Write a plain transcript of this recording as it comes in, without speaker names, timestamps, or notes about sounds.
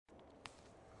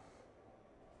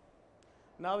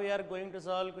Now we are going to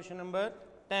solve question number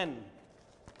 10.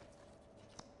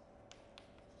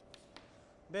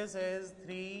 This is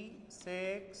 3,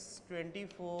 6,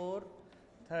 24,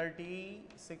 30,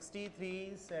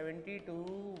 63, 72,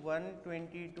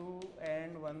 122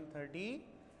 and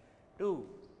 132.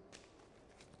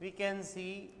 We can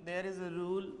see there is a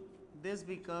rule, this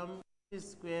becomes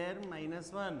square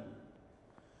minus 1.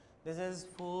 This is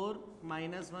 4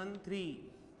 minus 1, 3.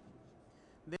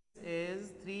 This is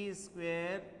 3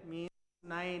 square means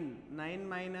 9. 9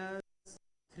 minus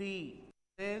 3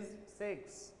 is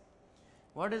 6.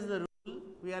 What is the rule?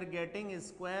 We are getting a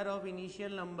square of initial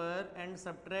number and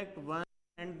subtract 1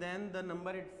 and then the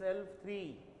number itself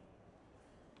 3.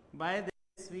 By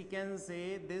this we can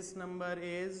say this number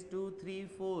is 2, 3,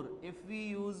 4. If we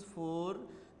use 4,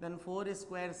 then 4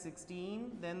 square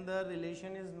 16, then the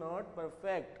relation is not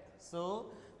perfect. So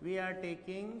we are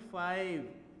taking 5.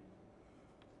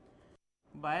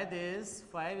 By this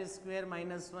 5 square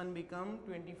minus 1 become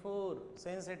 24.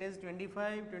 Since it is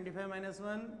 25, 25 minus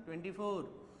 1, 24.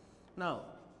 Now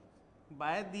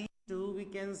by these two we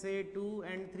can say 2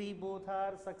 and 3 both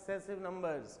are successive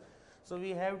numbers. So we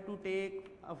have to take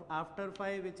after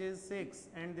 5 which is 6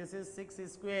 and this is 6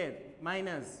 square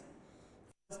minus.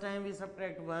 First time we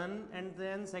subtract 1 and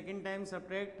then second time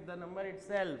subtract the number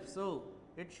itself. So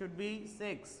it should be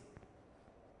 6.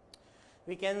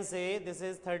 We can say this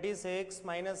is 36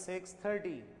 minus 6,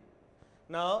 30.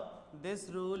 Now this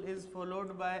rule is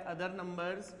followed by other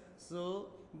numbers. So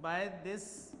by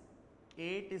this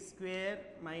 8 square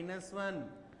minus 1,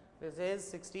 this is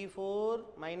 64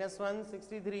 minus 1,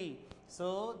 63.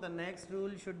 So the next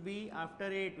rule should be after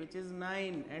 8 which is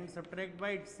 9 and subtract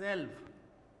by itself.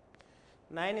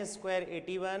 9 square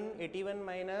 81, 81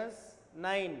 minus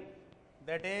 9,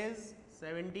 that is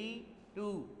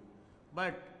 72.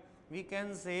 But we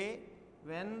can say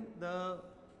when the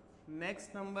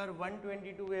next number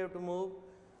 122 we have to move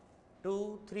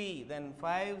 2, 3, then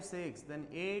 5, 6, then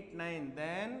 8, 9,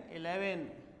 then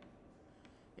 11.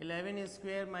 11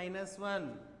 square minus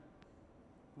 1,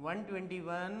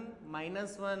 121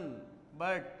 minus 1,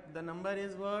 but the number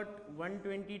is what?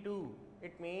 122.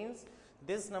 It means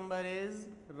this number is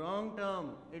wrong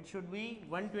term. It should be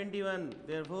 121.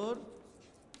 Therefore,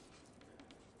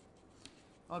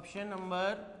 option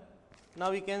number,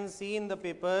 now we can see in the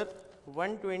paper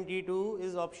 122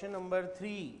 is option number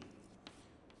 3.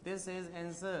 This is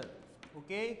answer.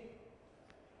 Okay.